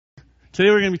Today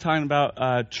we're going to be talking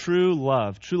about true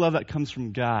love that comes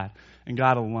from God and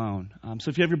God alone. So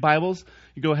if you have your Bibles,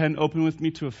 you go ahead and open with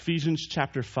me to Ephesians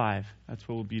chapter 5. That's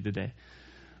where we'll be today.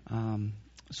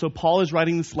 So Paul is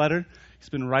writing this letter. He's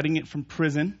been writing it from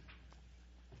prison.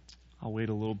 I'll wait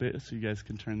a little bit so you guys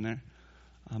can turn there.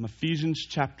 Ephesians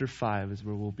chapter 5 is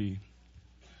where we'll be.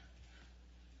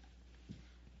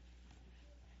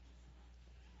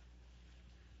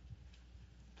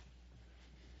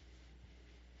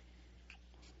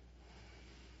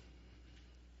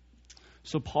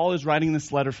 So Paul is writing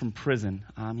this letter from prison.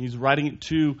 He's writing it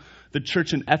to the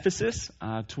church in Ephesus,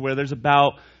 to where there's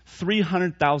about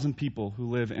 300,000 people who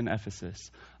live in Ephesus.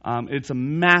 It's a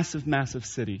massive, massive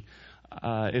city.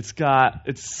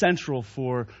 It's central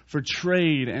for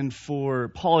trade and for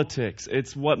politics.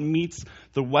 It's what meets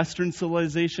the Western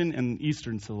civilization and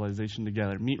Eastern civilization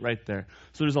together. Meet right there.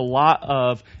 So there's a lot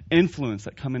of influence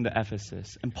that come into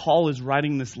Ephesus. And Paul is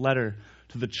writing this letter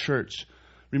to the church,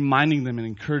 reminding them and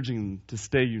encouraging them to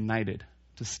stay united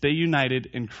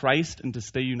in Christ and to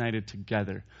stay united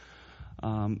together.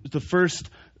 The first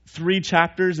 3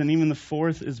 chapters and even the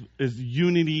fourth is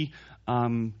unity,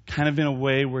 kind of in a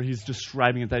way where he's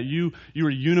describing it, that you are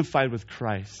unified with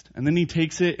Christ. And then he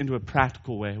takes it into a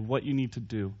practical way, what you need to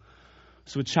do.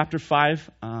 So with chapter 5,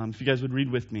 if you guys would read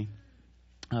with me.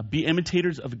 Be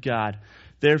imitators of God,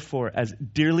 therefore, as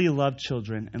dearly loved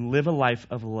children, and live a life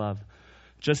of love,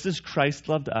 just as Christ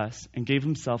loved us and gave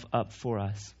himself up for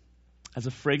us, as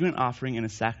a fragrant offering and a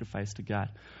sacrifice to God.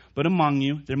 But among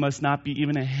you there must not be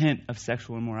even a hint of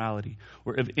sexual immorality,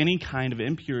 or of any kind of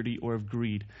impurity or of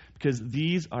greed, because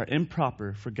these are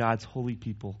improper for God's holy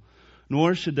people.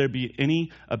 Nor should there be any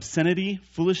obscenity,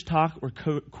 foolish talk, or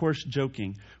coarse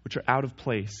joking, which are out of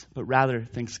place, but rather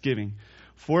thanksgiving.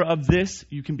 For of this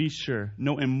you can be sure,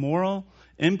 no immoral,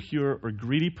 impure, or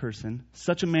greedy person,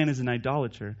 such a man as an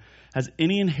idolater, has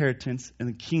any inheritance in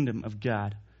the kingdom of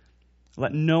God.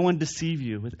 Let no one deceive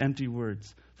you with empty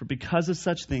words, for because of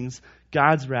such things,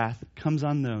 God's wrath comes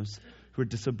on those who are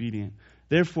disobedient.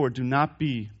 Therefore, do not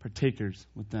be partakers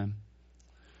with them.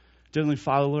 Heavenly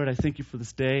Father, Lord, I thank you for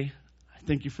this day. I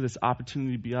thank you for this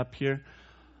opportunity to be up here.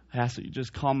 I ask that you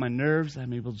just calm my nerves.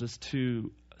 I'm able just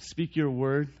to speak your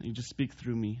word, and you just speak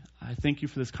through me. I thank you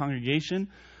for this congregation,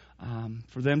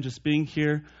 for them just being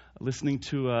here, listening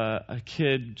to a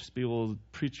kid just be able to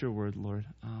preach your word, Lord.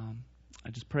 I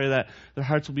just pray that their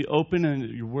hearts will be open and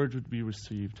your word would be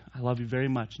received. I love you very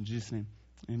much. In Jesus' name,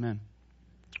 amen.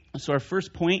 So our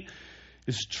first point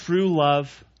is true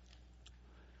love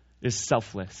is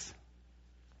selfless.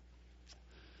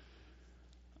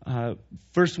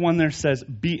 First one there says,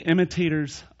 be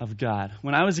imitators of God.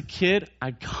 When I was a kid,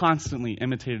 I constantly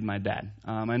imitated my dad.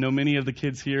 I know many of the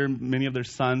kids here, many of their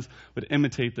sons would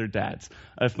imitate their dads.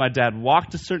 If my dad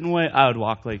walked a certain way, I would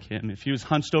walk like him. If he was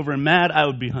hunched over and mad, I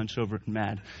would be hunched over and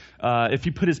mad. If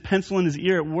he put his pencil in his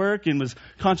ear at work and was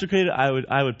concentrated,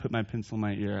 I would put my pencil in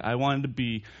my ear. I wanted to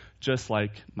be just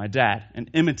like my dad and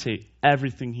imitate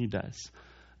everything he does.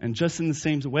 And just in the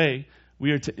same way,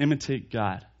 we are to imitate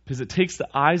God. Because it takes the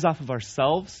eyes off of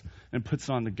ourselves and puts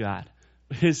it on to God.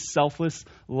 His selfless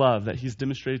love that he's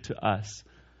demonstrated to us.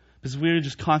 Because if we're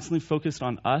just constantly focused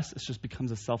on us, it just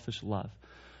becomes a selfish love.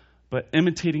 But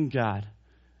imitating God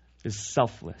is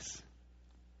selfless.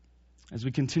 As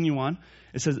we continue on,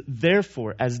 it says,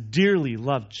 therefore, as dearly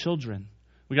loved children.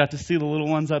 We got to see the little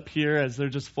ones up here as they're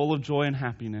just full of joy and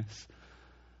happiness.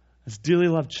 As dearly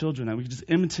loved children, that we can just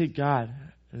imitate God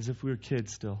as if we were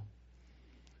kids still.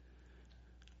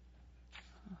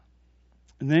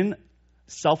 And then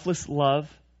selfless love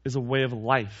is a way of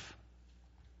life.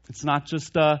 It's not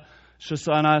just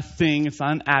on a thing. It's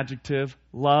not an adjective.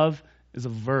 Love is a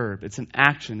verb. It's an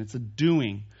action. It's a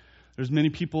doing. There's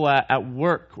many people at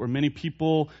work or many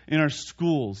people in our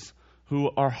schools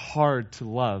who are hard to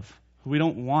love, who we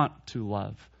don't want to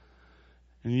love.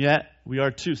 And yet we are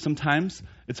too. Sometimes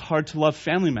it's hard to love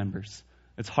family members.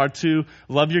 It's hard to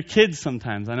love your kids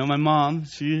sometimes. I know my mom,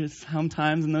 she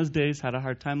sometimes in those days had a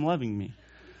hard time loving me.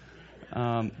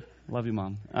 Love you,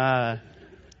 Mom. But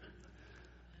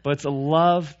it's a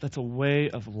love that's a way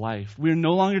of life. We are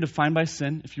no longer defined by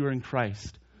sin if you are in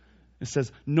Christ. It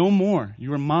says, no more,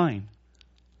 you are mine.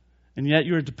 And yet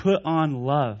you are to put on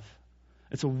love.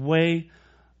 It's a way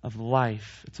of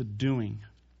life. It's a doing.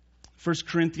 1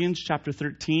 Corinthians chapter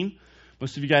 13.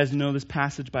 Most of you guys know this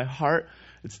passage by heart.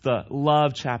 It's the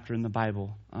love chapter in the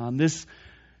Bible. It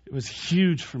was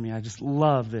huge for me. I just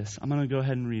love this. I'm going to go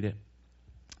ahead and read it.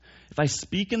 If I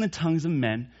speak in the tongues of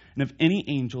men and of any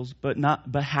angels, but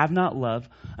have not love,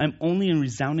 I am only a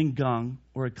resounding gong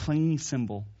or a clanging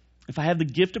cymbal. If I have the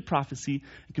gift of prophecy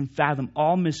and can fathom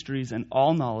all mysteries and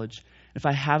all knowledge, If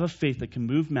I have a faith that can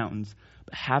move mountains,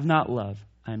 but have not love,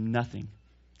 I am nothing.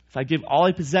 If I give all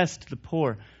I possess to the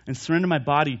poor and surrender my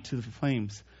body to the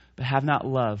flames, but have not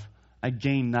love, I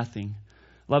gain nothing.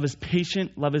 Love is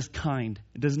patient, love is kind.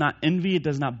 It does not envy, it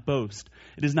does not boast.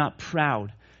 It is not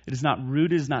proud. It is not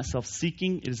rude, it is not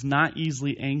self-seeking. It is not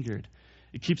easily angered.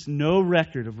 It keeps no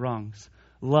record of wrongs.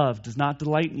 Love does not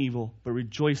delight in evil, but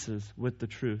rejoices with the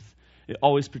truth. It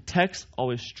always protects,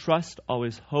 always trusts,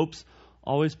 always hopes,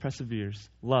 always perseveres.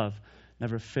 Love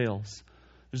never fails.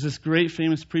 There's this great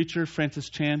famous preacher, Francis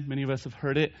Chan. Many of us have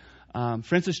heard it.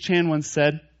 Francis Chan once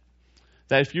said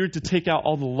that if you were to take out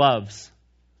all the loves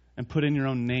and put in your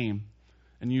own name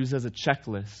and use as a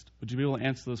checklist, would you be able to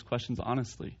answer those questions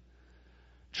honestly?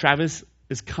 Travis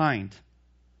is kind.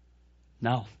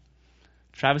 No.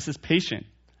 Travis is patient.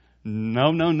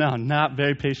 No, not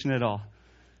very patient at all.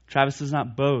 Travis does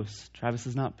not boast. Travis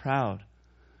is not proud.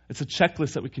 It's a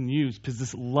checklist that we can use because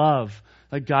this love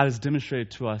that God has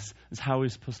demonstrated to us is how we're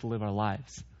supposed to live our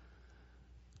lives.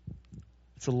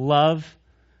 It's a love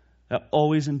that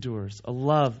always endures, a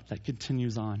love that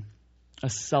continues on, a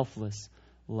selfless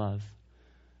love.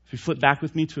 If you flip back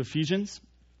with me to Ephesians,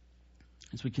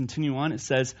 as we continue on, it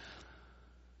says,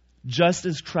 just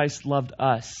as Christ loved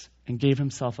us and gave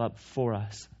himself up for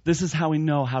us. This is how we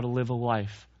know how to live a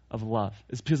life of love.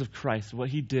 It's because of Christ, what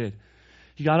he did.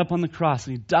 He got up on the cross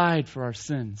and he died for our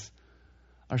sins,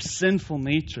 our sinful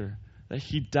nature, that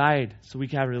he died so we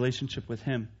could have a relationship with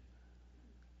him.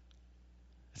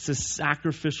 It's this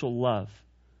sacrificial love,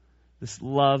 this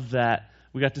love that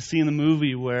we got to see in the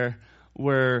movie where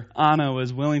Anna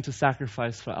was willing to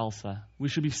sacrifice for Elsa. We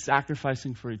should be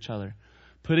sacrificing for each other,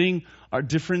 putting our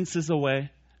differences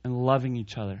away and loving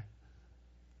each other,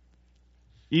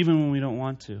 even when we don't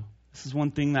want to. This is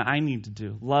one thing that I need to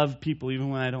do. Love people even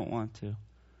when I don't want to.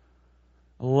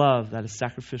 A love that is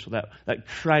sacrificial, that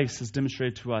Christ has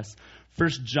demonstrated to us. 1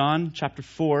 John chapter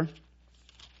 4.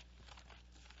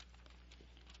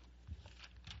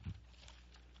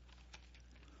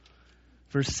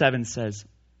 Verse 7 says,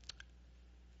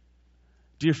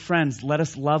 dear friends, let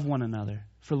us love one another,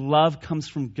 for love comes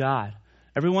from God.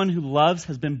 Everyone who loves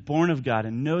has been born of God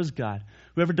and knows God.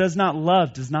 Whoever does not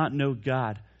love does not know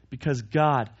God, because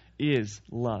God is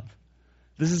love.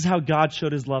 This is how God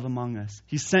showed his love among us.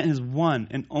 He sent his one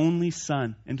and only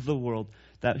Son into the world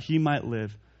that he might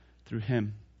live through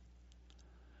him.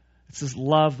 It's this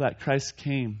love that Christ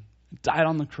came, died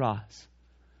on the cross,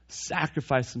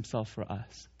 sacrificed himself for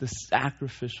us. The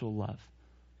sacrificial love.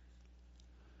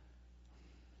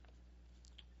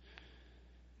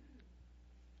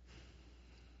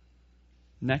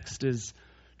 Next is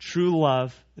true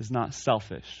love is not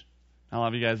selfish. Now, a lot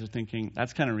of you guys are thinking,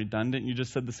 that's kind of redundant. You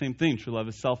just said the same thing. True love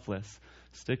is selfless.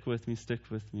 Stick with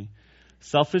me.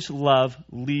 Selfish love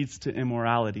leads to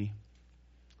immorality.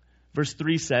 Verse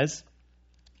 3 says,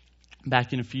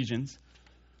 back in Ephesians,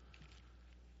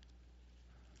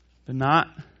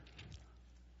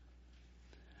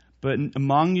 But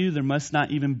among you there must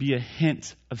not even be a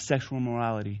hint of sexual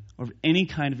immorality, or of any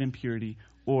kind of impurity,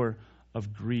 or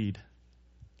of greed.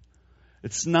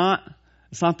 It's not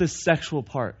this sexual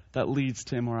part that leads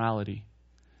to immorality.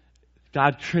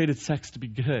 God created sex to be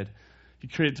good. He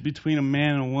created it to be between a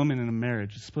man and a woman in a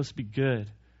marriage. It's supposed to be good.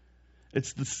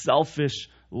 It's the selfish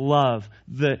love,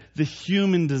 the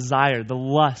human desire, the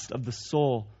lust of the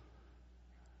soul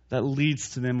that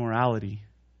leads to the immorality.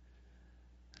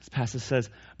 This passage says,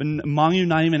 but among you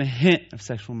not even a hint of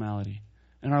sexual immorality.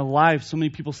 In our lives, so many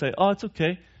people say, oh, it's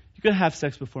okay. You can have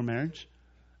sex before marriage.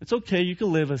 It's okay. You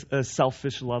can live a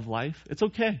selfish love life. It's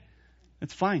okay.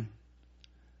 It's fine.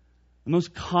 The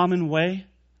most common way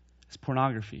is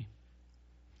pornography.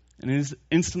 And it is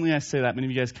instantly I say that, many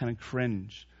of you guys kind of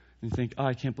cringe. And you think, oh,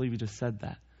 I can't believe you just said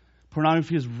that.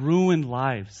 Pornography has ruined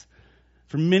lives.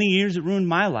 For many years, it ruined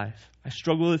my life. I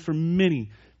struggled with it for many,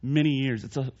 many years.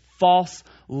 It's a false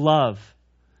love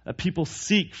that people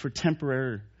seek for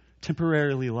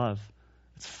temporarily love.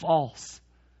 It's false.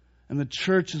 And the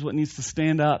church is what needs to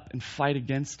stand up and fight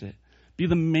against it. Be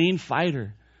the main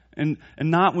fighter. And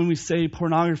not when we say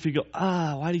pornography, go,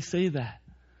 why do you say that?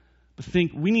 But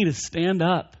think, we need to stand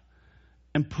up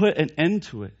and put an end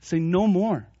to it. Say, no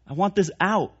more. I want this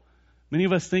out. Many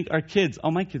of us think our kids,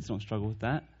 my kids don't struggle with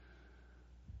that.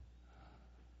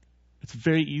 It's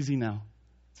very easy now.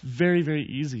 It's very, very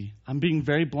easy. I'm being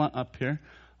very blunt up here.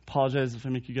 Apologize if I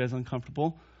make you guys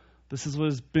uncomfortable. This is what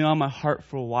has been on my heart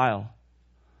for a while.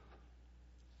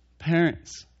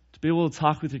 Parents, to be able to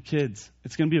talk with your kids,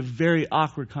 it's going to be a very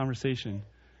awkward conversation.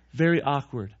 Very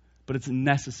awkward, but it's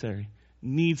necessary. It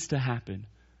needs to happen.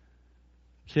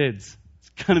 Kids,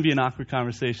 it's going to be an awkward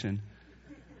conversation.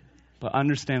 But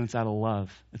understand it's out of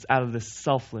love. It's out of this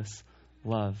selfless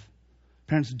love.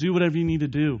 Parents, do whatever you need to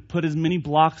do. Put as many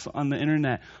blocks on the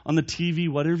internet, on the TV,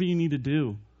 whatever you need to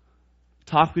do.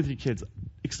 Talk with your kids.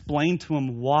 Explain to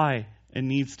them why it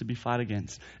needs to be fought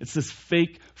against. It's this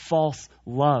fake, false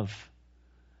love.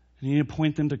 And you need to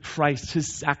point them to Christ,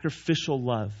 His sacrificial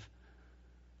love.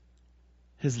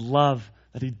 His love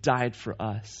that He died for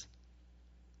us.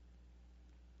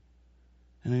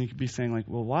 And then you could be saying like,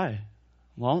 well, why?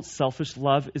 Well, selfish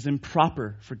love is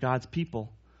improper for God's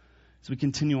people. As we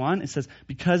continue on, it says,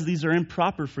 because these are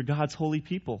improper for God's holy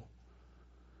people.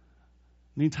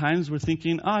 Many times we're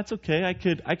thinking, oh, it's okay. I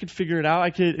could figure it out.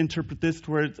 I could interpret this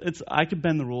to where I could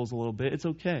bend the rules a little bit. It's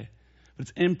okay. But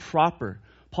it's improper.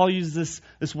 Paul uses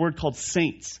this word called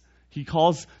saints. He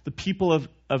calls the people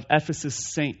of Ephesus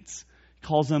saints. He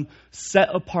calls them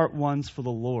set apart ones for the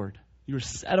Lord. You are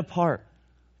set apart.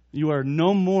 You are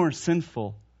no more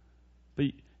sinful. But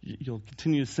you'll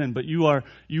continue to sin. But you are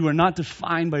not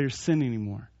defined by your sin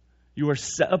anymore. You are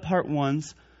set apart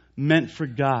ones meant for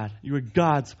God. You are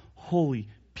God's holy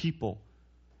people.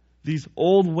 These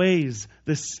old ways,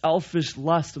 this selfish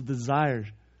lust of desire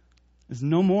is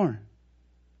no more.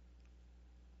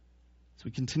 So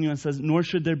we continue and says, nor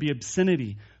should there be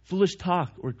obscenity, foolish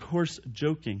talk, or coarse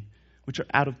joking, which are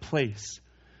out of place.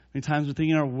 Many times we're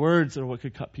thinking our words are what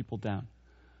could cut people down.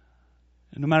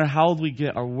 And no matter how old we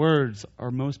get, our words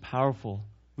are most powerful.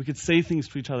 We could say things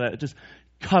to each other that just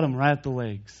cut them right at the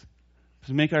legs.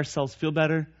 To make ourselves feel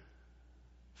better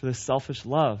for this selfish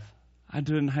love. I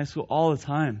do it in high school all the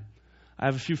time. I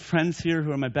have a few friends here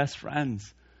who are my best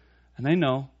friends. And they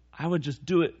know I would just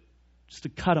do it just to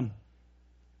cut them.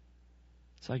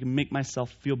 So I can make myself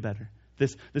feel better.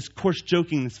 This coarse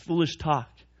joking, this foolish talk,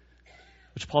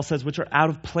 which Paul says, which are out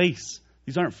of place.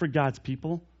 These aren't for God's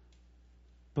people,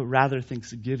 but rather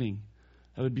thanksgiving.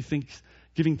 That would be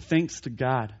giving thanks to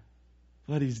God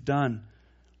for what He's done.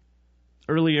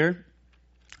 Earlier,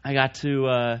 I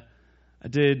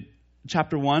did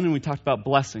chapter 1, and we talked about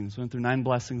blessings. We went through 9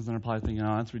 blessings, and I'm probably thinking,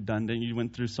 oh, that's redundant. You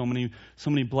went through so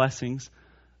many blessings.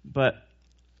 But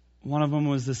one of them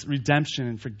was this redemption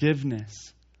and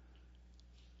forgiveness.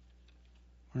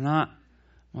 We're not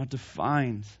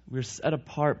defined. We're set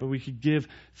apart, but we could give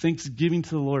thanksgiving to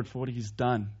the Lord for what He's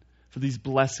done, for these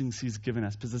blessings He's given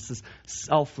us, because it's this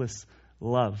selfless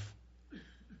love.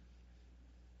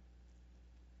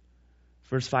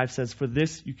 Verse 5 says, for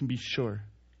this you can be sure,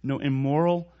 no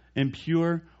immoral,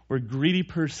 impure, or greedy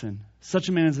person, such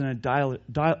a man as an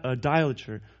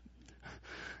idolater,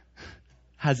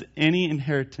 has any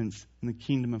inheritance in the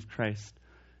kingdom of Christ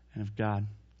and of God.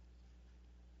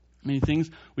 Many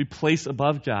things we place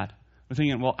above God. We're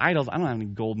thinking, well, idols, I don't have any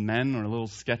gold men or little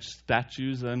sketch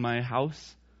statues in my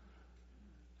house.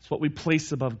 It's what we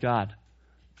place above God.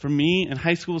 For me, in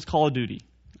high school, it was Call of Duty.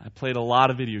 I played a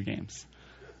lot of video games.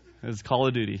 It was Call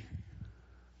of Duty.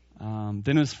 Then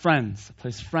it was friends. I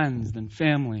placed friends, then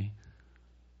family,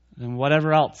 then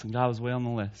whatever else, and God was way on the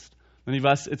list. Many of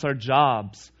us, it's our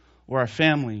jobs, or our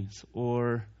families,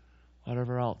 or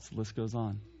whatever else. The list goes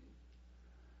on.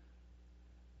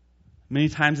 Many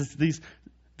times it's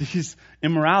these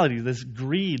immorality, this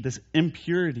greed, this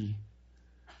impurity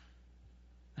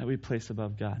that we place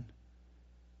above God.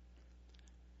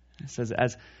 It says,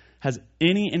 as has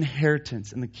any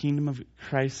inheritance in the kingdom of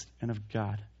Christ and of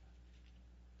God.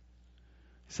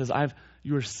 He says,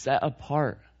 you are set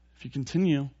apart. If you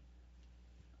continue,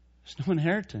 there's no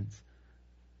inheritance.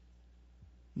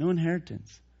 No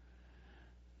inheritance.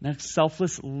 Next,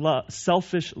 selfish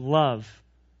love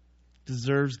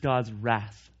deserves God's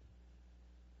wrath.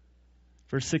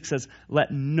 Verse 6 says,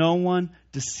 let no one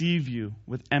deceive you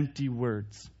with empty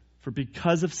words, for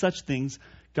because of such things,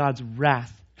 God's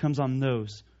wrath comes on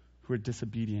those who are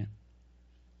disobedient.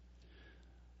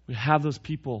 We have those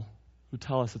people who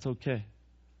tell us it's okay.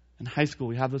 In high school,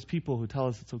 we have those people who tell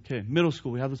us it's okay. Middle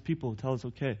school, we have those people who tell us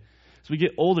okay. As we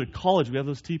get older, college, we have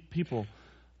those people.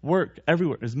 Work,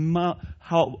 everywhere.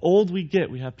 How old we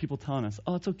get, we have people telling us,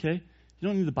 oh, it's okay. You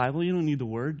don't need the Bible. You don't need the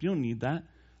Word. You don't need that.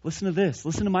 Listen to this.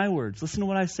 Listen to my words. Listen to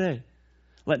what I say.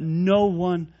 Let no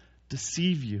one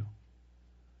deceive you.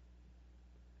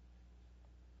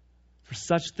 For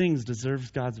such things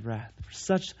deserves God's wrath. For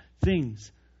such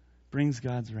things brings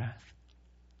God's wrath.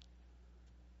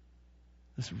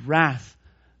 This wrath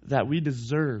that we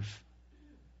deserve.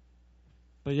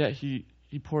 But yet He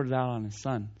poured it out on His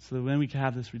Son. So that then we can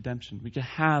have this redemption. We can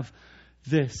have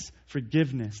this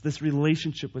forgiveness, this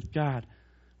relationship with God,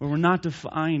 where we're not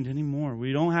defined anymore.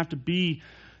 We don't have to be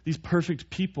these perfect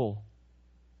people.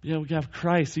 Yeah, we have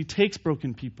Christ. He takes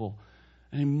broken people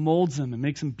and He molds them and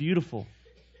makes them beautiful.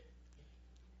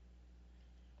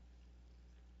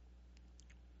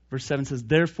 Verse 7 says,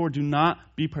 therefore do not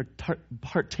be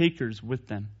partakers with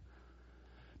them.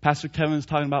 Pastor Kevin was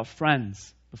talking about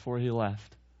friends before he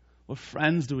left. What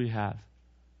friends do we have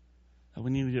that we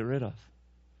need to get rid of?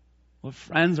 What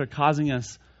friends are causing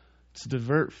us to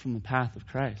divert from the path of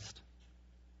Christ?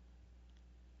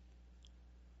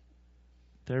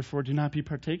 Therefore, do not be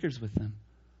partakers with them.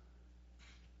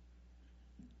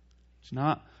 Do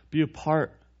not be a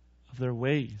part of their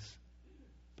ways,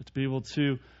 but to be able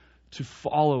to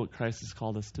follow what Christ has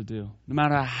called us to do. No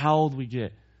matter how old we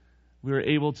get, we are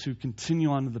able to continue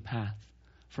on to the path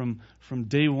from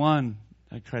day one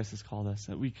that Christ has called us,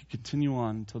 that we could continue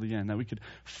on until the end, that we could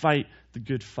fight the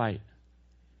good fight.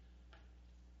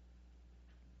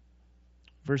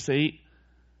 Verse 8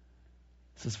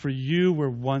 says, for you were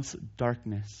once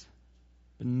darkness,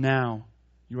 but now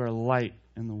you are light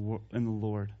in the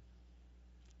Lord.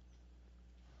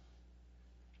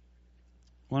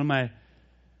 One of my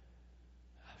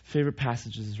favorite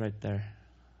passages is right there.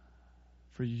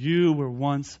 For you were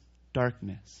once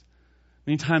darkness.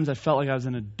 Many times I felt like I was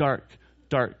in a dark,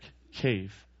 dark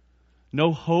cave.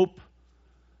 No hope,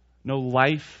 no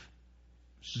life,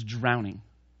 just drowning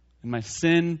in my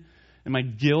sin, in my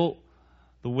guilt,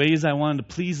 the ways I wanted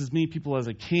to please as many people as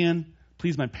I can,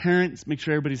 please my parents, make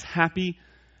sure everybody's happy.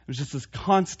 It was just this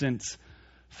constant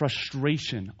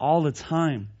frustration all the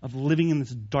time of living in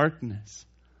this darkness.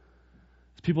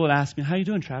 People would ask me, how you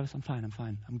doing, Travis? I'm fine,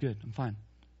 I'm good, I'm fine.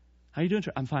 How you doing,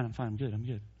 I'm fine, I'm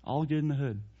good. All good in the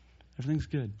hood. Everything's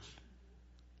good.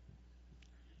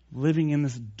 Living in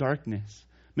this darkness.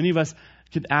 Many of us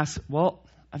could ask, well,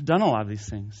 I've done a lot of these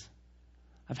things.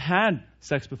 I've had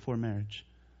sex before marriage.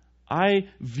 I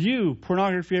view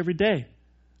pornography every day.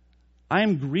 I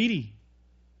am greedy.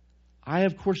 I,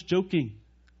 of course, joking.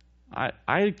 I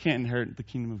can't inherit the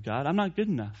kingdom of God. I'm not good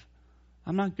enough.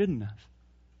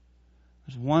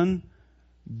 There's one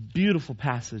beautiful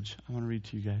passage I want to read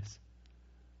to you guys.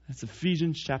 It's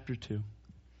Ephesians chapter 2.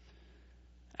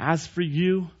 As for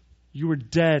you, you were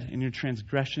dead in your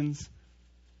transgressions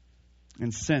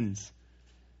and sins,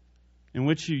 in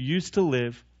which you used to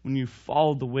live when you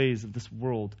followed the ways of this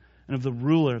world and of the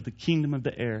ruler of the kingdom of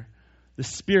the air, the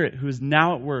Spirit who is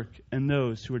now at work in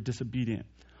those who are disobedient.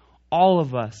 All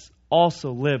of us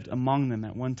also lived among them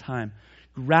at one time,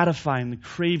 gratifying the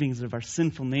cravings of our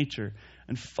sinful nature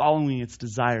and following its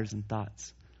desires and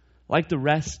thoughts. Like the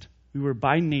rest, we were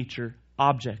by nature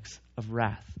objects of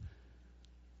wrath.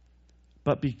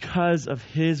 But because of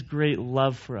His great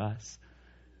love for us,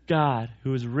 God,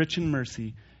 who is rich in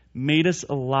mercy, made us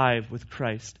alive with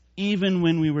Christ, even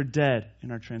when we were dead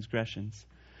in our transgressions.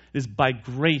 It is by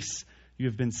grace you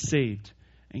have been saved,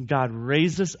 and God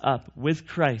raised us up with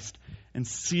Christ and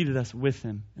seated us with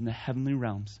Him in the heavenly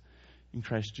realms in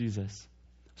Christ Jesus.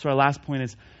 So our last point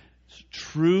is,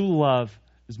 true love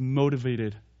is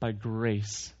motivated by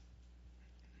grace.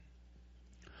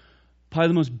 Probably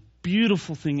the most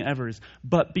beautiful thing ever is,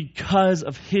 but because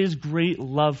of His great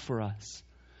love for us.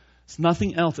 It's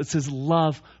nothing else. It's His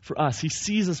love for us. He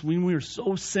sees us when we are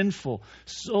so sinful,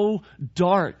 so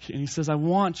dark, and He says, I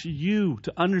want you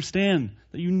to understand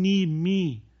that you need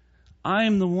me. I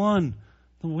am the one,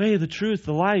 the way, the truth,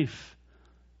 the life.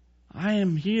 I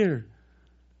am here.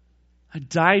 I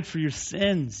died for your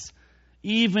sins.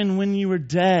 Even when you were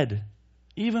dead,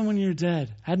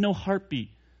 had no heartbeat,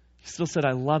 He still said,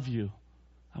 I love you.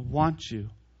 I want you.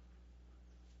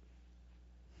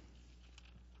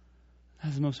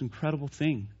 That's the most incredible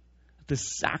thing.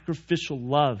 This sacrificial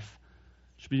love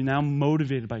should be now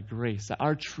motivated by grace. That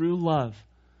our true love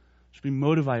should be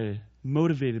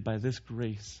motivated by this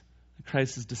grace that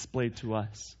Christ has displayed to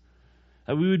us.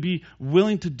 That we would be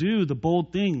willing to do the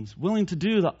bold things, willing to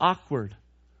do the awkward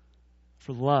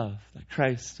for love that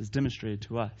Christ has demonstrated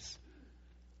to us.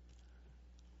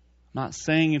 I'm not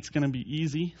saying it's going to be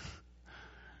easy.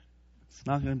 It's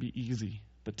not going to be easy.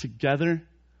 But together,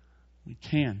 we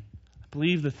can. I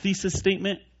believe the thesis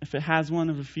statement, if it has one,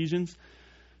 of Ephesians,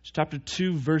 chapter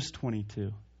 2, verse 22.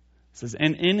 It says,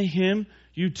 and in Him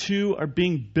you two are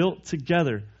being built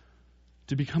together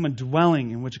to become a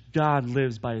dwelling in which God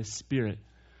lives by His Spirit.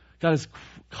 God is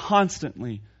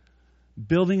constantly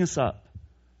building us up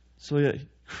so that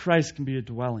Christ can be a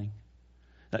dwelling.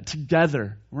 That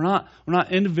together, we're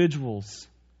not individuals,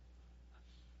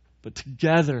 but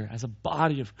together as a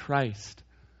body of Christ,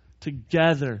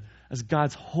 together as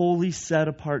God's holy,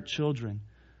 set-apart children,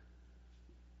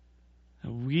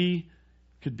 that we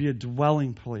could be a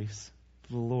dwelling place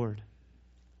for the Lord.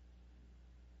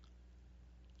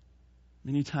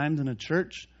 Many times in a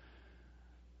church,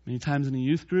 many times in a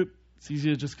youth group, it's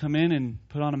easy to just come in and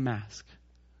put on a mask.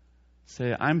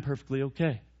 Say, I'm perfectly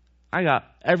okay. I got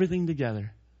everything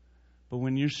together. But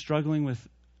when you're struggling with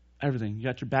everything, you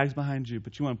got your bags behind you,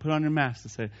 but you want to put on your mask to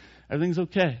say, everything's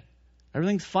okay.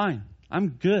 Everything's fine. I'm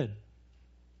good.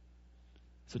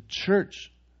 It's a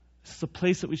church. It's a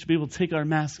place that we should be able to take our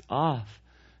mask off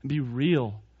and be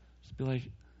real. Just be like,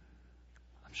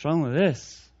 I'm struggling with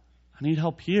this. I need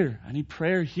help here. I need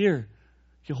prayer here.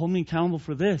 You hold me accountable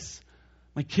for this.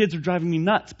 My kids are driving me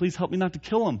nuts. Please help me not to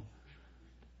kill them.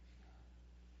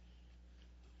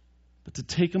 But to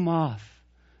take them off,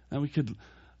 and we could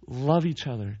love each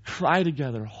other, cry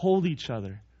together, hold each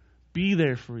other, be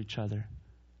there for each other.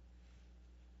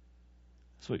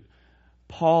 That's what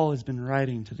Paul has been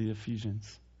writing to the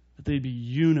Ephesians, that they be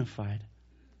unified.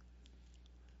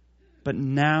 But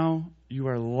now you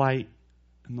are light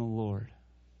in the Lord.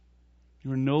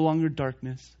 You are no longer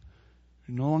darkness.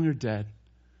 You're no longer dead.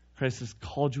 Christ has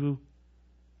called you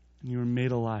and you were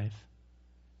made alive.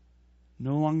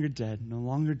 No longer dead, no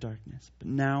longer darkness, but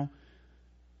now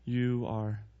you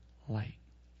are light.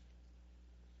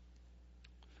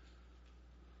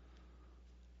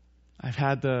 I've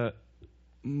had the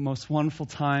most wonderful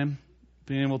time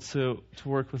being able to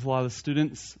work with a lot of the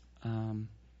students.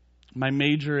 My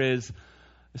major is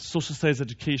social studies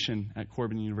education at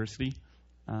Corbin University.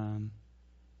 And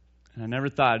I never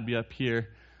thought I'd be up here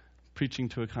preaching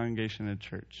to a congregation at a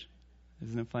church.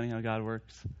 Isn't it funny how God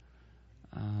works?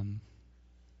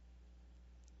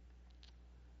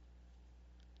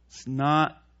 It's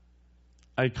not,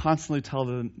 I constantly tell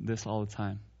them this all the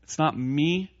time. It's not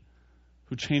me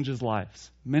who changes lives.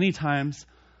 Many times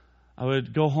I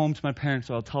would go home to my parents,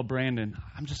 or I'll tell Brandon,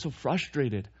 I'm just so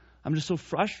frustrated.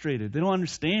 They don't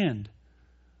understand.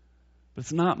 But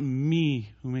it's not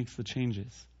me who makes the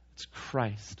changes. It's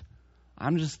Christ.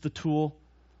 I'm just the tool.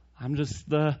 I'm just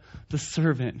the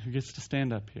servant who gets to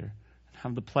stand up here and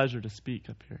have the pleasure to speak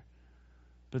up here.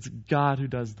 But it's God who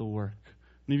does the work.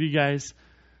 Many of you guys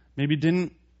maybe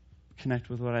didn't connect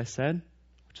with what I said,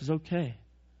 which is okay.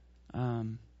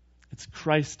 It's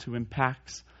Christ who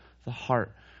impacts the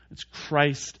heart. It's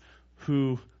Christ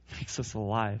who makes us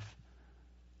alive.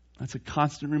 That's a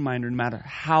constant reminder, no matter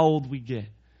how old we get.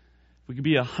 We could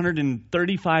be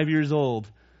 135 years old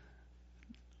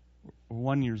or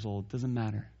 1 year old. Doesn't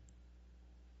matter.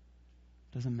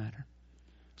 Doesn't matter.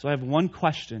 So I have one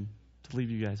question to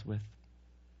leave you guys with.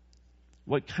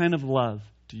 What kind of love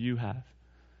do you have?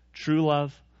 True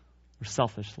love or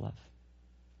selfish love?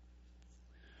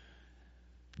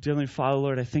 Dear Heavenly Father,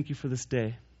 Lord, I thank you for this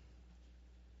day.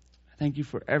 I thank you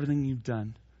for everything you've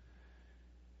done.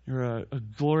 You're a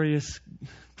glorious,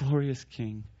 glorious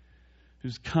King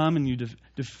who's come and you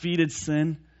defeated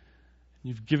sin.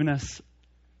 You've given us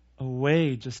a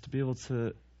way just to be able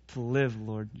to live,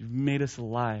 Lord. You've made us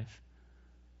alive.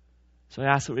 So I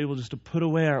ask that we're able just to put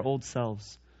away our old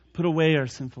selves, put away our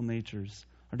sinful natures,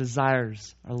 our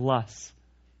desires, our lusts,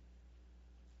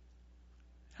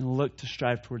 and look to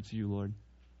strive towards you, Lord.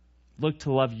 Look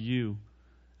to love you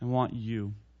and want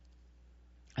you.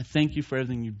 I thank you for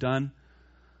everything you've done.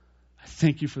 I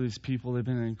thank you for these people. They've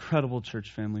been an incredible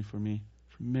church family for me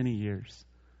for many years.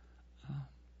 I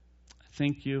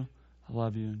thank you. I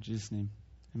love you. In Jesus' name,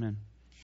 amen.